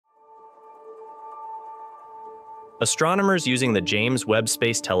Astronomers using the James Webb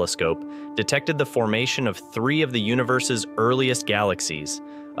Space Telescope detected the formation of three of the universe's earliest galaxies,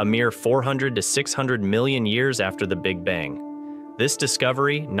 a mere 400 to 600 million years after the Big Bang. This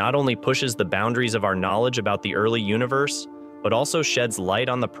discovery not only pushes the boundaries of our knowledge about the early universe, but also sheds light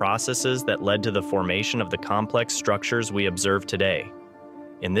on the processes that led to the formation of the complex structures we observe today.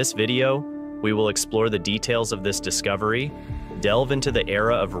 In this video, we will explore the details of this discovery, delve into the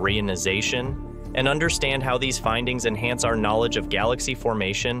Era of Reionization, and understand how these findings enhance our knowledge of galaxy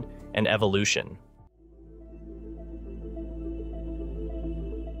formation and evolution.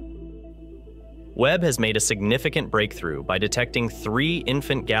 Webb has made a significant breakthrough by detecting three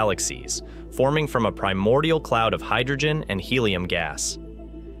infant galaxies forming from a primordial cloud of hydrogen and helium gas.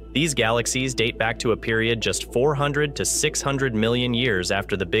 These galaxies date back to a period just 400 to 600 million years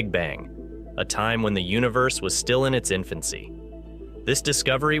after the Big Bang, a time when the universe was still in its infancy. This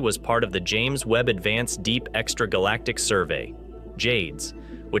discovery was part of the James Webb Advanced Deep Extragalactic Survey, JADES,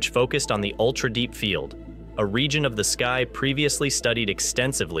 which focused on the ultra-deep field, a region of the sky previously studied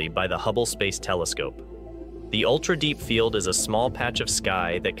extensively by the Hubble Space Telescope. The ultra-deep field is a small patch of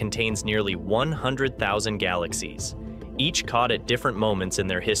sky that contains nearly 100,000 galaxies, each caught at different moments in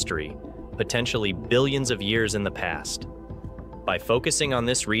their history, potentially billions of years in the past. By focusing on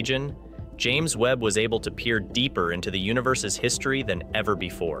this region, James Webb was able to peer deeper into the universe's history than ever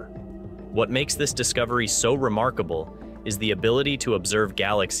before. What makes this discovery so remarkable is the ability to observe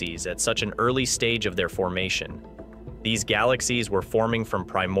galaxies at such an early stage of their formation. These galaxies were forming from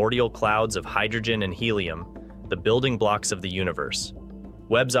primordial clouds of hydrogen and helium, the building blocks of the universe.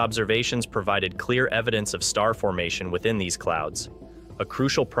 Webb's observations provided clear evidence of star formation within these clouds, a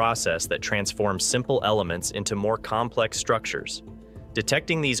crucial process that transforms simple elements into more complex structures.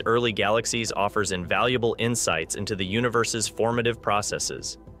 Detecting these early galaxies offers invaluable insights into the universe's formative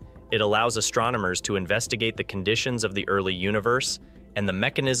processes. It allows astronomers to investigate the conditions of the early universe and the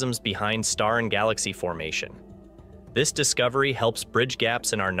mechanisms behind star and galaxy formation. This discovery helps bridge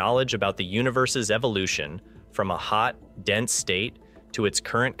gaps in our knowledge about the universe's evolution from a hot, dense state to its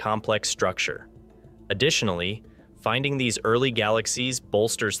current complex structure. Additionally, finding these early galaxies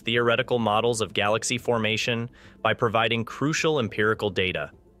bolsters theoretical models of galaxy formation by providing crucial empirical data.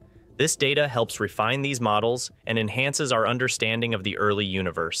 This data helps refine these models and enhances our understanding of the early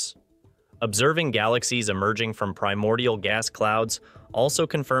universe. Observing galaxies emerging from primordial gas clouds also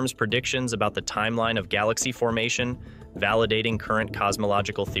confirms predictions about the timeline of galaxy formation, validating current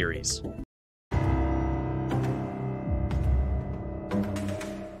cosmological theories.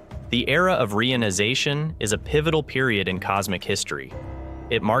 The Era of Reionization is a pivotal period in cosmic history.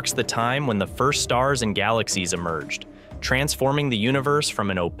 It marks the time when the first stars and galaxies emerged, transforming the universe from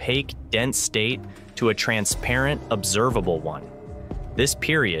an opaque, dense state to a transparent, observable one. This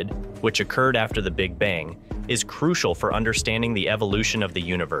period, which occurred after the Big Bang, is crucial for understanding the evolution of the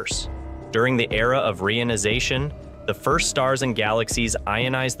universe. During the Era of Reionization, the first stars and galaxies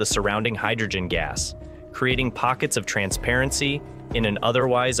ionized the surrounding hydrogen gas, creating pockets of transparency in an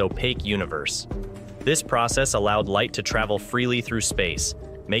otherwise opaque universe. This process allowed light to travel freely through space,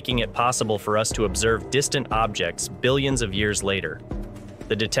 making it possible for us to observe distant objects billions of years later.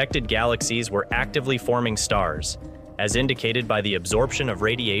 The detected galaxies were actively forming stars, as indicated by the absorption of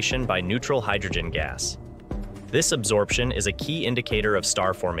radiation by neutral hydrogen gas. This absorption is a key indicator of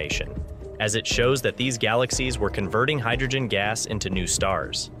star formation, as it shows that these galaxies were converting hydrogen gas into new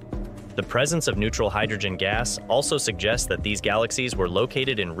stars. The presence of neutral hydrogen gas also suggests that these galaxies were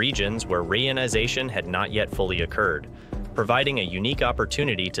located in regions where reionization had not yet fully occurred, providing a unique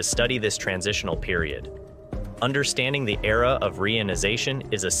opportunity to study this transitional period. Understanding the Era of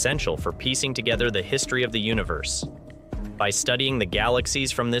Reionization is essential for piecing together the history of the universe. By studying the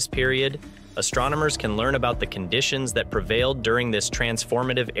galaxies from this period, astronomers can learn about the conditions that prevailed during this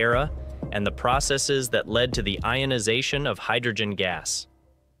transformative era and the processes that led to the ionization of hydrogen gas.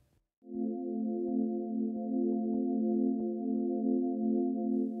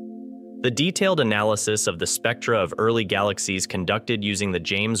 The detailed analysis of the spectra of early galaxies conducted using the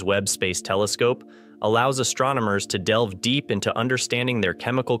James Webb Space Telescope allows astronomers to delve deep into understanding their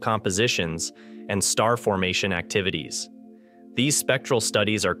chemical compositions and star formation activities. These spectral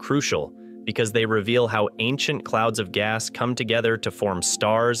studies are crucial because they reveal how ancient clouds of gas come together to form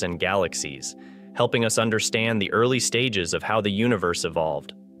stars and galaxies, helping us understand the early stages of how the universe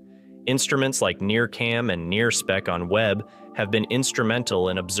evolved. Instruments like NIRCam and NIRSpec on Webb have been instrumental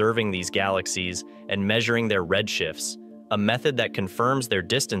in observing these galaxies and measuring their redshifts, a method that confirms their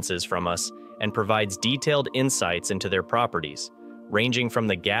distances from us and provides detailed insights into their properties, ranging from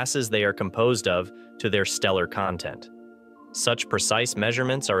the gases they are composed of to their stellar content. Such precise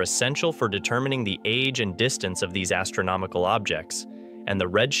measurements are essential for determining the age and distance of these astronomical objects, and the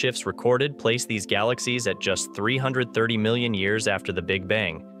redshifts recorded place these galaxies at just 330 million years after the Big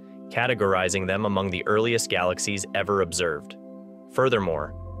Bang, categorizing them among the earliest galaxies ever observed.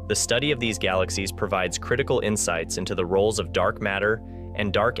 Furthermore, the study of these galaxies provides critical insights into the roles of dark matter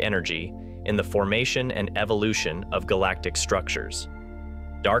and dark energy in the formation and evolution of galactic structures.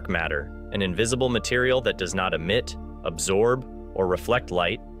 Dark matter, an invisible material that does not emit, absorb, or reflect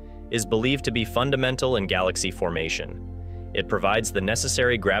light, is believed to be fundamental in galaxy formation. It provides the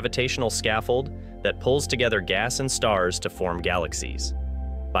necessary gravitational scaffold that pulls together gas and stars to form galaxies.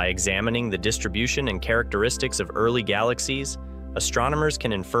 By examining the distribution and characteristics of early galaxies, astronomers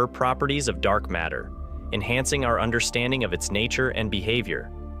can infer properties of dark matter, enhancing our understanding of its nature and behavior.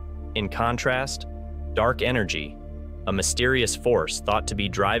 In contrast, dark energy, a mysterious force thought to be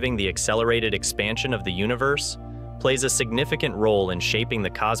driving the accelerated expansion of the universe, plays a significant role in shaping the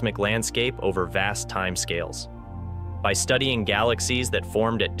cosmic landscape over vast timescales. By studying galaxies that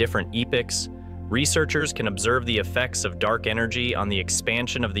formed at different epochs, researchers can observe the effects of dark energy on the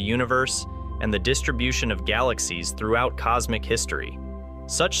expansion of the universe and the distribution of galaxies throughout cosmic history.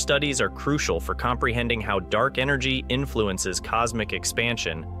 Such studies are crucial for comprehending how dark energy influences cosmic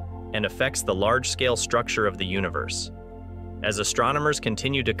expansion and affects the large-scale structure of the universe. As astronomers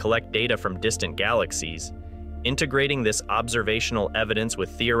continue to collect data from distant galaxies, integrating this observational evidence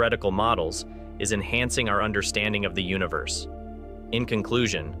with theoretical models is enhancing our understanding of the universe. In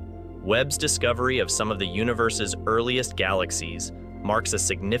conclusion, Webb's discovery of some of the universe's earliest galaxies marks a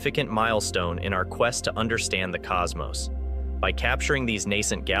significant milestone in our quest to understand the cosmos. By capturing these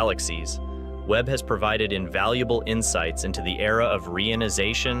nascent galaxies, Webb has provided invaluable insights into the era of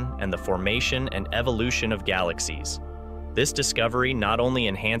reionization and the formation and evolution of galaxies. This discovery not only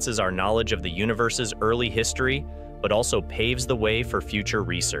enhances our knowledge of the universe's early history, but also paves the way for future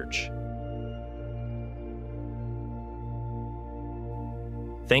research.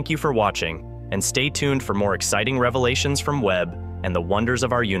 Thank you for watching, and stay tuned for more exciting revelations from Webb and the wonders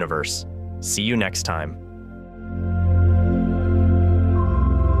of our universe. See you next time.